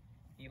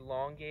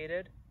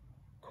elongated,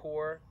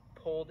 core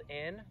pulled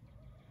in,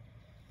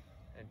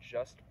 and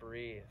just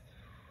breathe.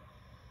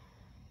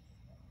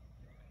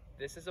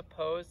 This is a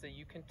pose that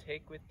you can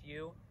take with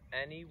you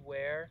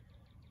anywhere,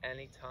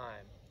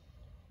 anytime.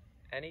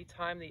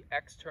 Anytime the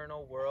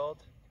external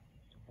world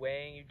is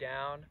weighing you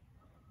down,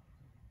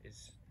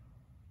 is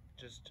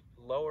just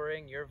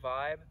lowering your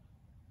vibe,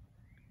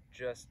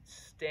 just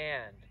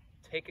stand,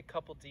 take a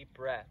couple deep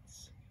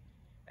breaths,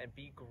 and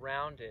be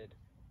grounded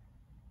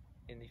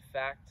in the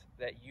fact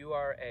that you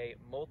are a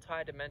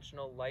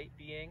multi-dimensional light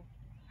being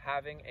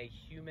having a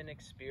human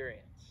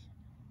experience.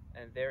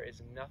 And there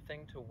is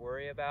nothing to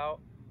worry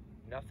about,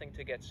 nothing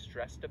to get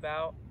stressed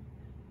about.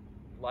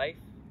 Life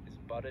is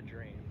but a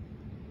dream.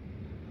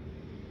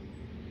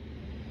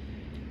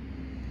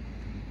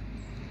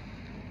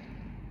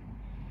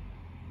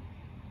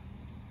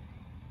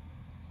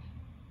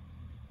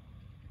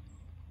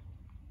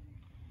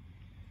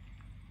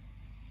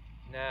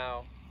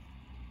 Now,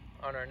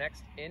 on our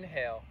next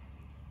inhale,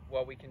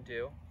 what we can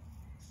do,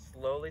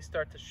 slowly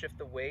start to shift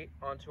the weight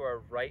onto our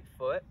right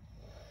foot.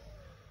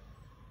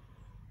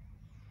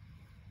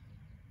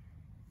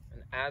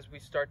 And as we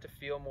start to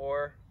feel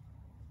more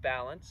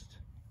balanced,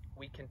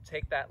 we can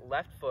take that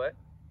left foot,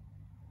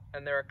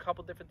 and there are a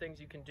couple different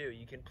things you can do.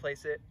 You can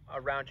place it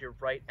around your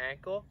right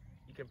ankle,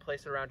 you can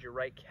place it around your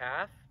right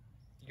calf,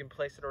 you can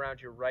place it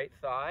around your right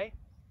thigh,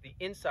 the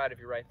inside of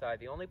your right thigh.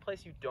 The only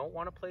place you don't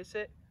want to place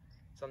it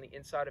is on the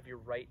inside of your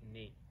right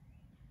knee.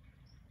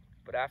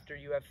 But after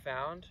you have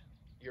found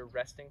your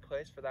resting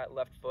place for that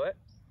left foot.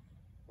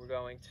 We're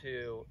going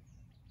to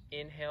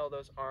inhale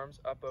those arms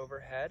up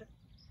overhead.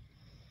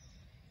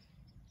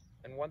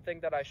 And one thing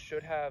that I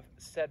should have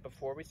said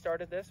before we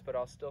started this, but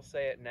I'll still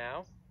say it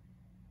now,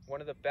 one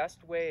of the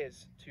best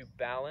ways to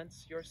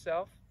balance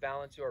yourself,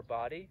 balance your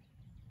body,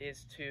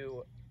 is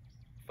to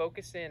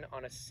focus in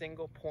on a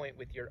single point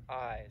with your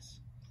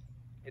eyes.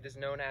 It is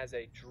known as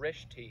a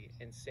drishti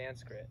in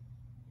Sanskrit.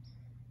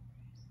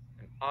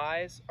 And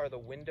eyes are the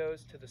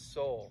windows to the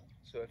soul.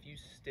 So if you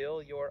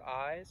still your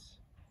eyes,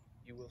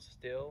 you will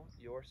still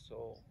your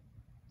soul.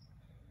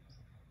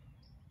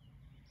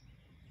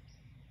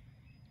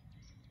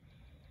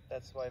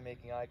 That's why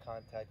making eye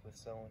contact with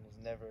someone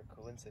is never a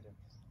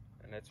coincidence.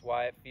 And it's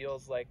why it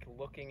feels like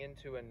looking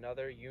into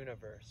another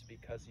universe,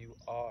 because you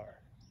are.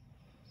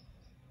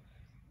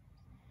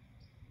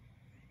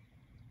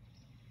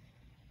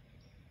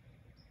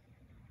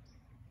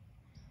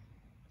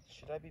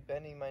 Should I be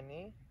bending my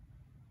knee?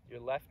 Your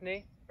left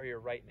knee or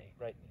your right knee?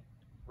 Right knee.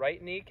 Right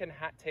knee can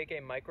take a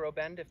micro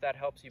bend if that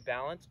helps you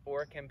balance,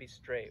 or it can be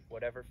straight,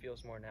 whatever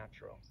feels more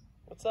natural.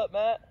 What's up,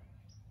 Matt?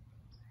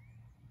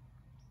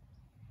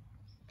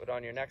 But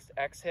on your next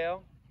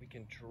exhale, we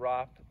can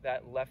drop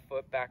that left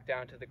foot back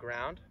down to the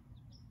ground.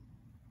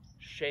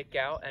 Shake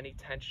out any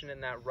tension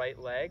in that right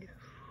leg.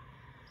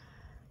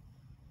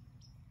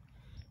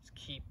 Just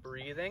keep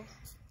breathing.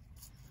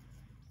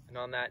 And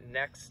on that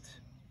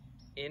next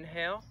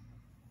inhale,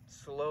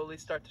 slowly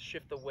start to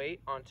shift the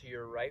weight onto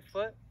your right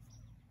foot.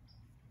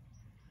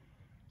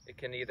 It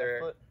can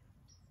either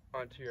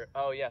onto your,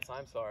 oh yes,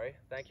 I'm sorry.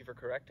 Thank you for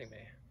correcting me.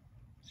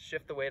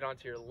 Shift the weight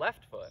onto your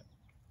left foot.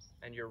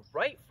 And your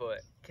right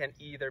foot can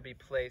either be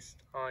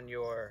placed on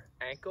your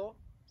ankle,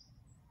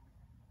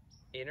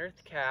 inner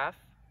calf,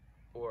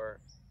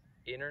 or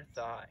inner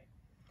thigh,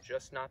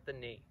 just not the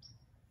knee.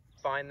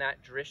 Find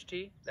that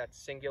drishti, that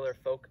singular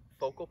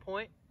focal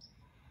point.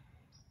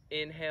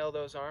 Inhale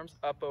those arms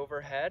up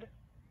overhead.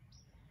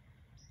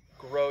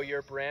 Grow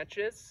your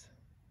branches.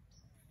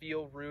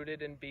 Feel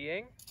rooted in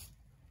being.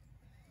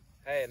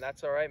 Hey, and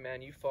that's all right,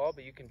 man. You fall,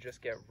 but you can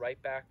just get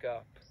right back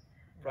up.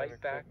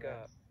 Right back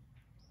up.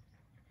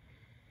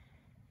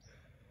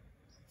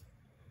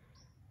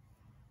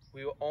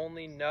 We will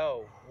only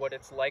know what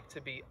it's like to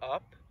be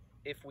up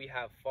if we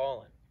have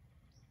fallen.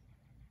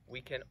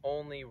 We can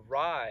only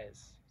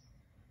rise,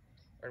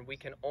 and we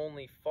can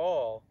only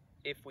fall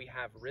if we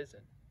have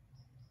risen.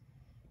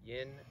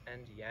 Yin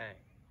and yang.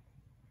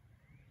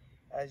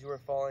 As you were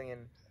falling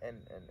and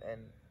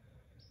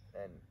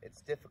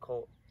it's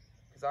difficult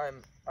because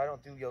I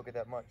don't do yoga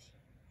that much.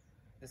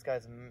 This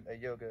guy's a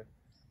yoga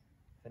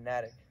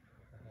fanatic.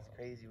 He's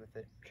crazy with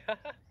it.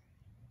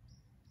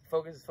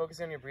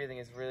 Focusing on your breathing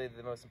is really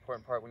the most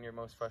important part when you're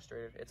most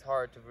frustrated. It's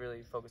hard to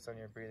really focus on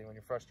your breathing when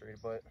you're frustrated,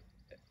 but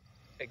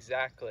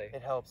exactly.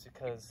 It helps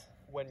because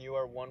when you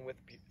are one with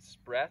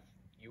breath,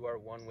 you are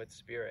one with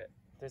spirit.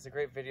 There's a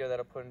great video that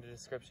I'll put in the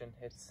description.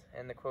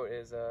 And the quote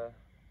is, the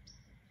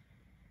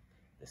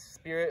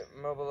spirit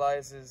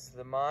mobilizes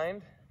the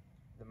mind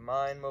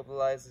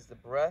mobilizes the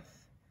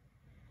breath,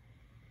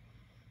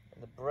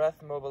 and the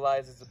breath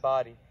mobilizes the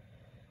body.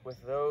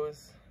 With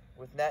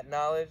that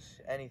knowledge,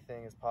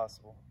 anything is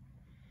possible.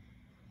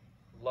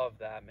 Love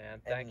that,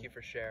 man. Thank you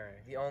for sharing.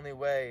 The only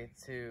way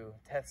to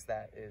test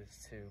that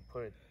is to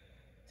put it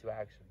to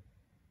action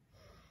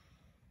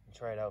and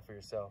try it out for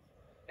yourself.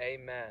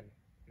 Amen.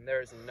 And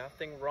there is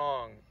nothing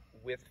wrong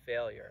with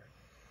failure.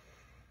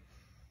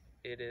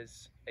 It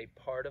is a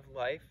part of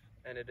life,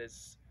 and it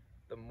is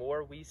the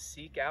more we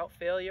seek out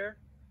failure,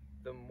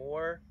 the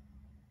more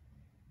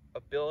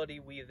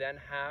ability we then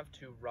have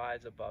to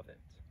rise above it.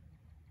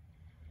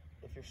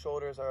 If your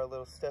shoulders are a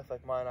little stiff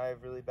like mine, I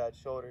have really bad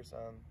shoulders.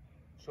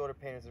 Shoulder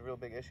pain is a real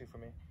big issue for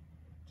me.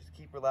 Just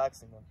keep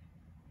relaxing them.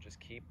 Just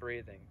keep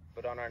breathing.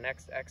 But on our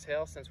next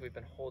exhale, since we've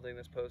been holding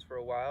this pose for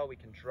a while, we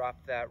can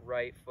drop that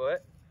right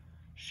foot,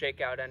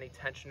 shake out any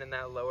tension in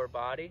that lower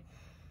body,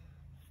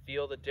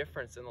 feel the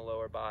difference in the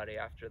lower body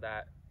after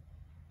that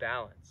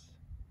balance.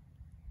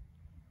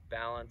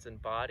 Balance in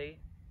body,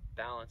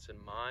 balance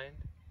in mind,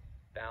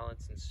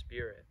 balance in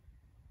spirit.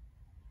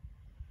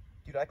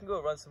 Dude, I can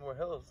go run some more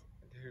hills.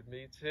 Dude,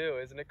 me too.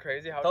 Isn't it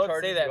crazy how Don't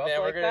charged say that, you man.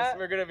 up like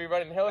We're gonna be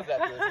running hills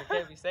after this. You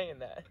can't be saying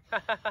that.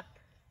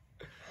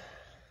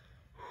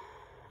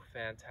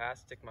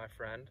 Fantastic, my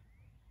friend.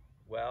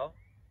 Well,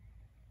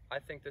 I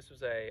think this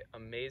was an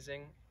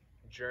amazing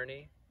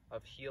journey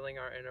of healing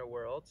our inner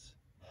worlds.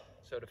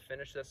 So to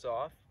finish this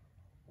off,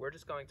 we're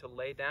just going to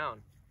lay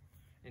down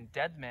in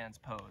dead man's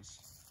pose,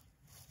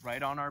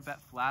 right on our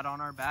flat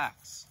on our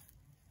backs.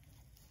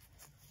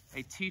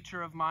 A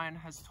teacher of mine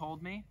has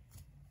told me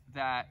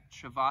that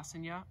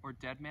Shavasana, or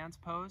dead man's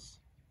pose,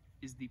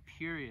 is the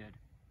period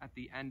at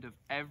the end of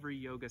every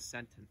yoga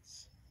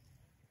sentence.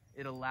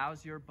 It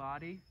allows your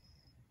body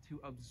to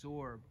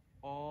absorb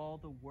all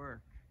the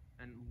work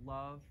and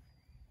love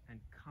and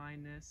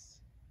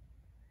kindness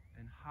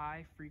and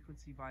high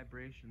frequency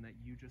vibration that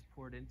you just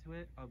poured into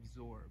it,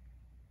 absorb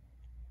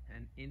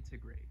and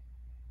integrate.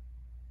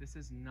 This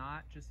is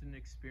not just an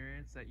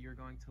experience that you're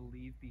going to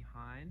leave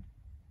behind,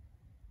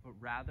 but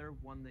rather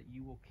one that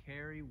you will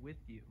carry with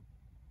you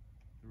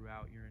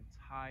throughout your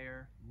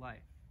entire life.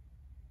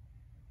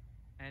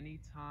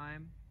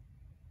 Anytime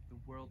the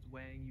world's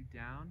weighing you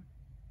down,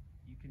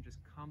 you can just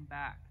come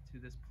back to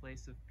this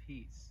place of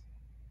peace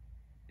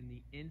in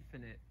the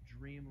infinite,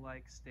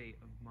 dreamlike state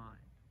of mind.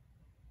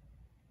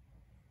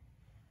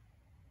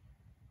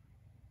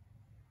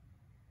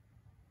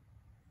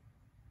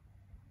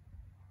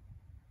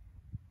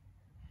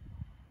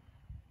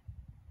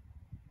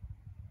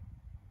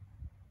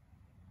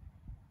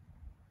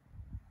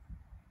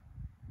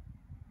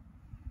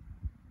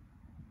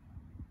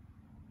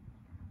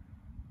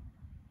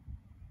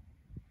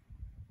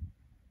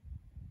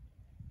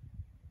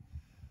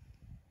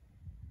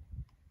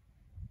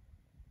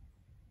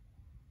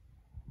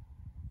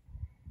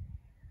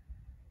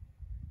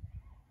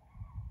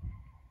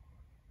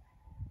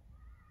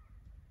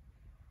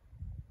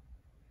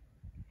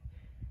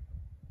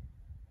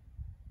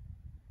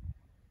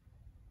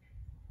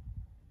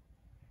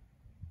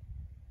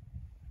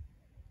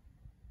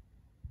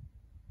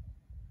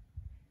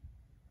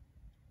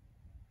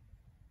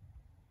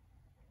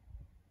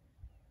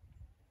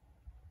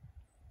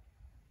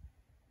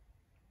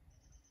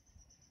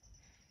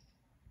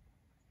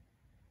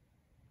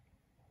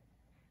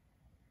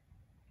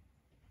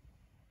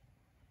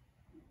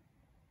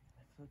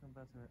 I feel like I'm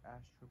about to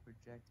astral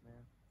project,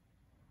 man.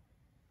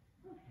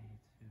 Me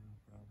too,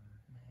 brother.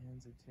 My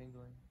hands are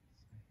tingling.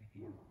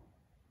 Same.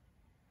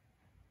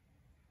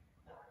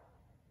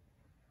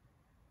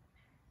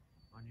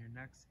 On your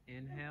next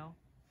inhale,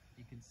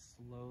 you can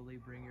slowly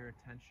bring your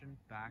attention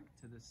back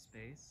to this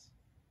space,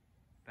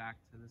 back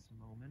to this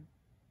moment.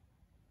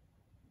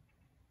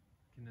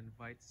 You can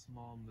invite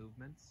small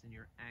movements in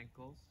your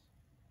ankles,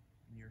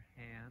 in your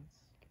hands.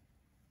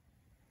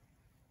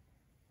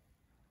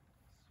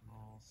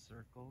 Small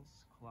circles,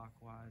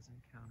 clockwise and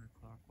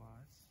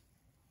counterclockwise.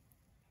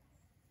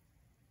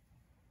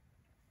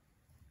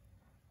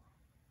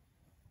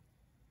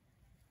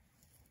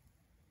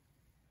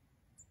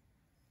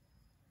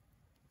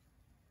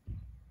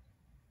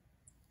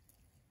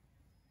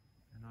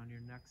 And on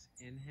your next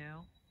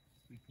inhale,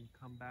 we can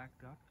come back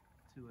up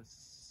to a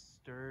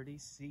sturdy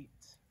seat.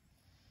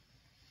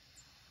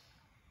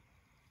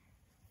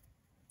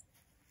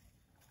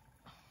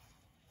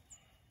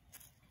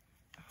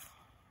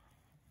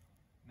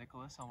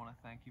 Nicholas, I want to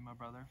thank you, my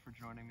brother, for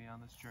joining me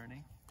on this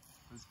journey.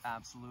 It was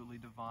absolutely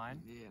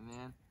divine. Yeah,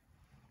 man.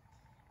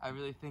 I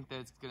really think that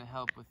it's gonna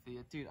help with the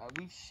dude.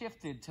 We've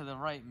shifted to the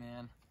right,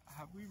 man.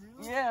 Have we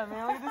really? Yeah,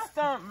 man. Look at the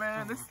stump,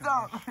 man. Oh the my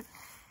stump. gosh.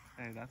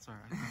 Hey, that's all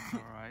right. That's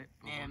all right.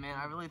 Yeah, man.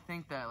 I really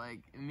think that like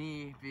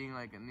me being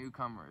like a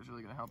newcomer is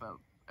really gonna help out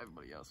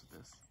everybody else with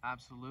this.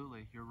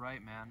 Absolutely, you're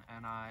right, man.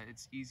 And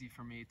it's easy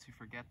for me to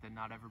forget that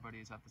not everybody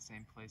is at the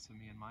same place with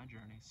me in my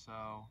journey.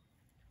 So,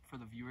 for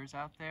the viewers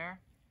out there,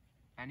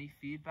 any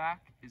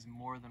feedback is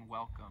more than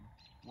welcome.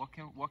 What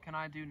can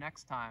I do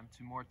next time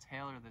to more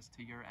tailor this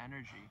to your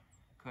energy?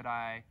 Could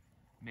I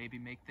maybe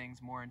make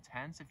things more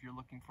intense if you're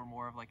looking for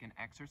more of like an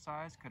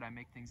exercise? Could I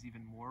make things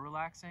even more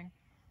relaxing?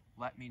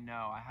 Let me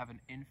know. I have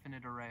an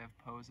infinite array of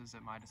poses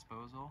at my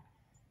disposal,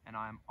 and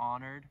I'm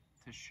honored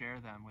to share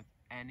them with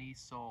any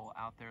soul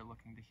out there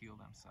looking to heal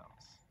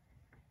themselves.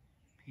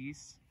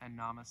 Peace and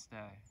namaste.